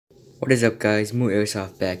What is up, guys? More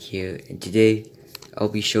Airsoft back here, and today I'll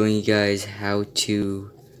be showing you guys how to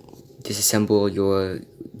disassemble your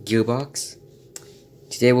gearbox.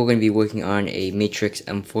 Today we're going to be working on a Matrix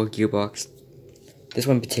M4 gearbox. This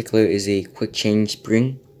one in particular is a quick change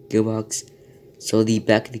spring gearbox, so the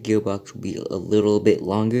back of the gearbox will be a little bit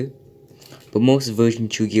longer, but most version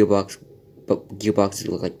 2 gearboxes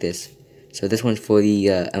look like this. So this one's for the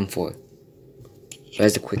M4. It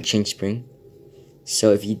has a quick change spring.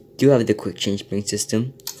 So if you do have the quick change spring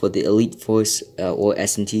system for the Elite Force or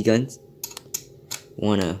S&T guns,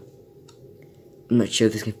 I'm not sure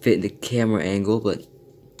if this can fit in the camera angle, but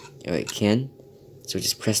it can. So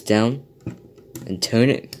just press down and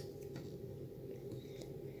turn it,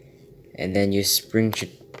 and then your spring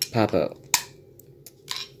should pop out.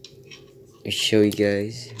 I'll show you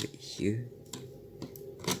guys right here.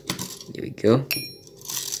 There we go.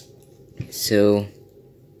 So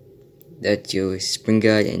that's your spring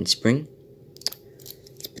guide and spring.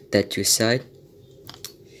 Let's put that to the side.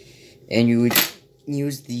 And you would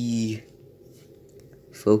use the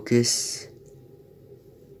focus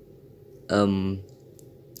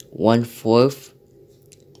 1/4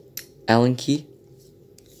 Allen key.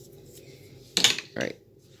 Alright.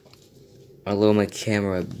 I'll lower my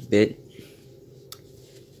camera a bit.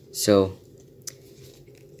 So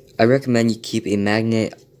I recommend you keep a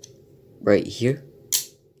magnet right here,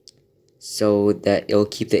 so that it'll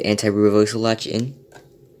keep the anti-reversal latch in.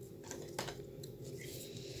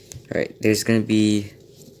 Alright, there's gonna be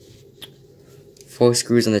 4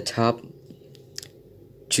 screws on the top,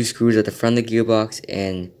 2 screws at the front of the gearbox,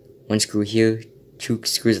 and 1 screw here, 2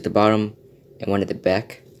 screws at the bottom, and 1 at the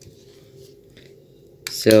back.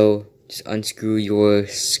 So just unscrew your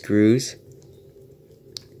screws.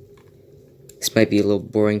 This might be a little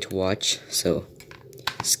boring to watch, so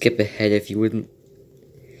skip ahead if you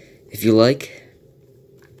like.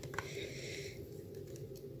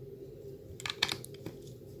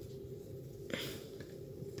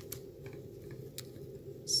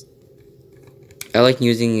 I like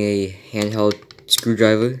using a handheld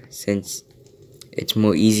screwdriver since it's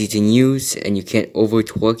more easy to use and you can't over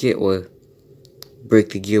torque it or break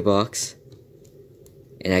the gearbox.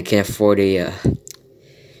 And I can't afford an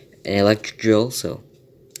electric drill, so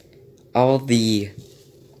all the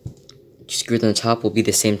screws on the top will be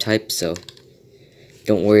the same type, so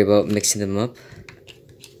don't worry about mixing them up.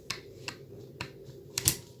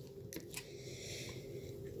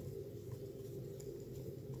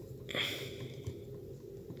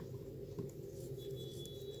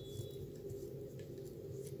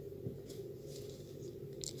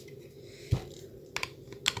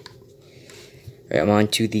 Alright, I'm on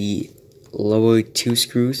to the lower 2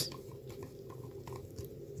 screws.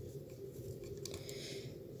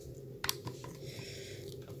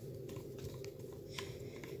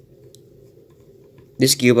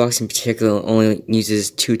 This gearbox in particular only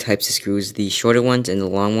uses 2 types of screws, the shorter ones and the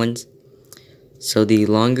long ones. So the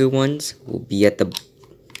longer ones will be at the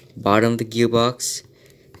bottom of the gearbox,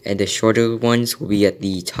 and the shorter ones will be at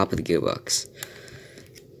the top of the gearbox.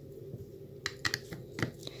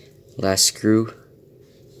 Last screw.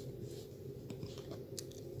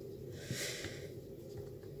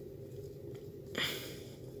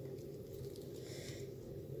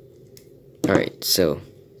 Alright, so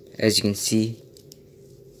as you can see,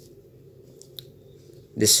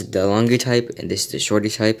 this is the longer type and this is the shorter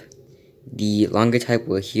type. The longer type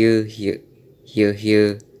will here, here, here,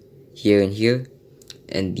 here, here, and here,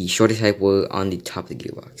 and the shorter type will on the top of the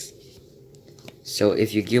gearbox. So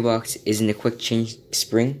if your gearbox isn't a quick change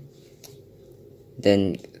spring,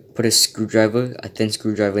 then put a screwdriver, a thin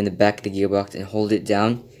screwdriver in the back of the gearbox and hold it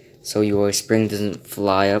down so your spring doesn't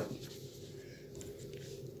fly up.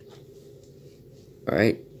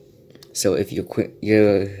 Alright, so if your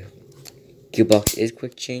gearbox is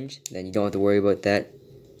quick change, then you don't have to worry about that.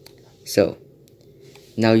 So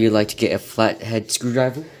now you'd like to get a flathead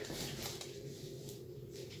screwdriver,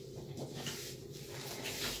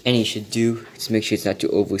 and you should do, just make sure it's not too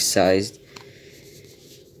oversized.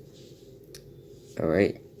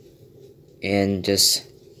 Alright, and just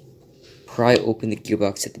pry open the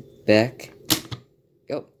gearbox at the back.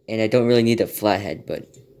 Yep, and I don't really need a flathead, but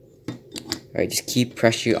alright, just keep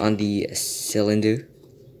pressure on the cylinder.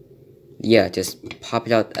 Yeah, just pop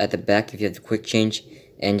it out at the back if you have the quick change,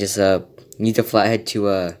 and just need the flathead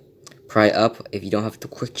to pry up if you don't have the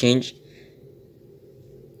quick change.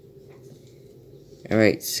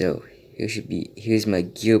 Alright, so here's my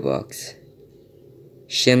gearbox.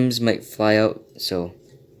 Shims might fly out, so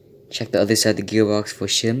check the other side of the gearbox for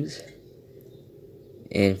shims.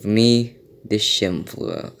 And for me, this shim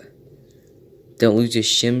flew out. Don't lose your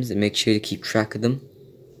shims and make sure to keep track of them.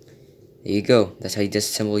 There you go. That's how you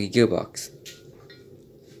disassemble your gearbox.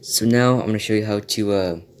 So now I'm going to show you how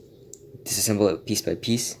to disassemble it piece by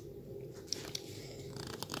piece.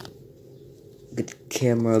 Get the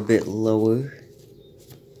camera a bit lower.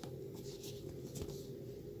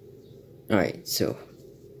 Alright, so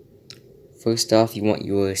first off, you want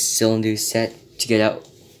your cylinder set to get out.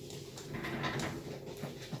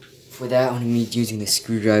 For that, I'm going to be using the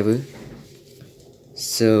screwdriver.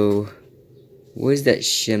 So, where's that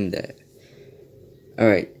shim at?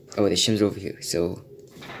 Alright, oh, the shim's over here. So,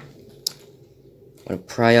 I'm going to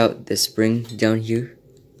pry out the spring down here.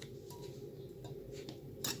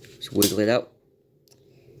 Just wiggle it out.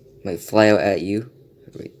 Might fly out at you,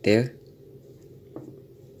 right there.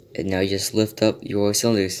 And now you just lift up your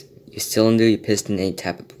cylinders. Your cylinder, your piston, and your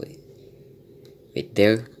tappet plate. Right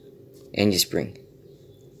there. And your spring.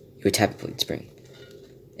 Your tappet plate spring.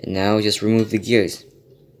 And now just remove the gears.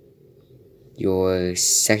 Your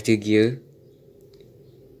sector gear.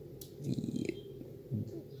 The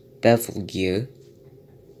bevel gear.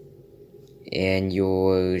 And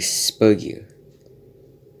your spur gear.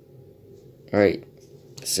 Alright.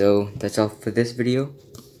 So that's all for this video.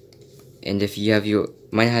 And if you have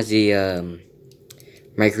mine has a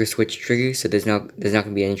micro switch trigger, so there's not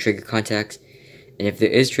gonna be any trigger contacts. And if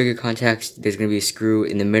there is trigger contacts, there's gonna be a screw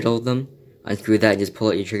in the middle of them. Unscrew that and just pull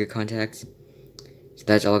out your trigger contacts. So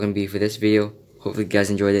that's all gonna be for this video. Hopefully you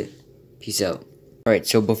guys enjoyed it. Peace out. Alright,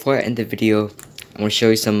 so before I end the video, I'm gonna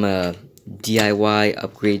show you some DIY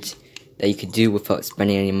upgrades that you could do without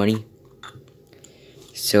spending any money.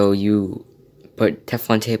 So you put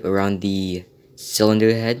Teflon tape around the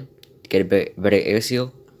cylinder head to get a better air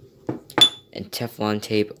seal, and Teflon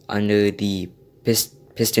tape under the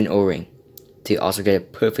piston O-ring to also get a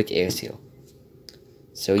perfect air seal.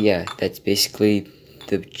 So yeah, that's basically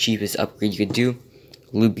the cheapest upgrade you could do.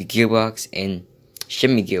 Lube your gearbox and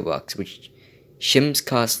shim your gearbox, which shims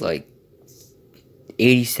cost like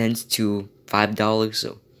 80 cents to $5.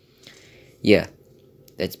 So yeah,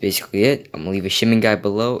 that's basically it. I'm gonna leave a shimming guide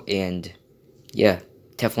below, and yeah,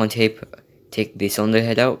 Teflon tape, take the cylinder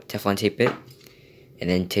head out, Teflon tape it, and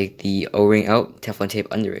then take the O-ring out, Teflon tape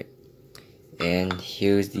under it. And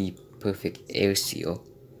here's the perfect air seal.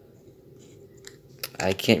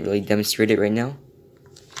 I can't really demonstrate it right now.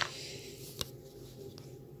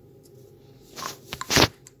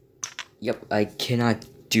 Yep, I cannot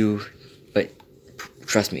do, but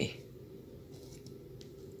trust me.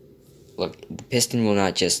 Look, the piston will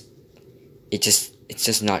not just, it's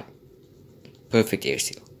just not perfect air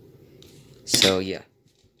seal. So yeah,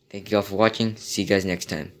 thank you all for watching. See you guys next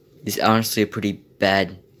time. This is honestly a pretty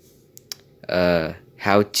bad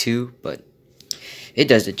how-to, but it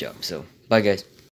does the job. So bye guys.